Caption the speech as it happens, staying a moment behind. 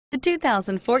The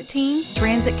 2014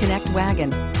 Transit Connect Wagon.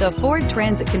 The Ford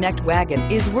Transit Connect Wagon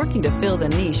is working to fill the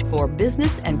niche for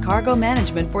business and cargo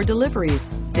management for deliveries.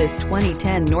 This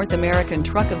 2010 North American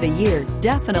Truck of the Year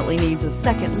definitely needs a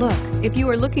second look if you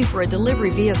are looking for a delivery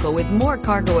vehicle with more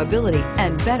cargo ability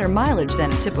and better mileage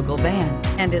than a typical van,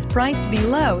 and is priced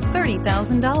below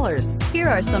 $30,000. Here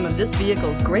are some of this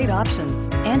vehicle's great options: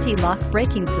 anti-lock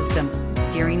braking system,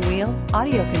 steering wheel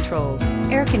audio controls,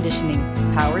 air conditioning,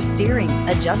 power steering,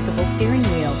 adjustable steering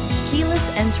wheel, keyless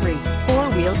entry,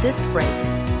 four-wheel disc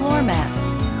brakes, floor mats,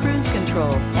 cruise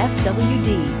control,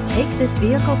 FWD. Take this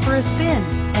vehicle for a spin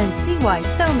and see why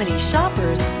so many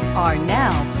shoppers are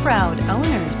now proud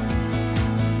owners.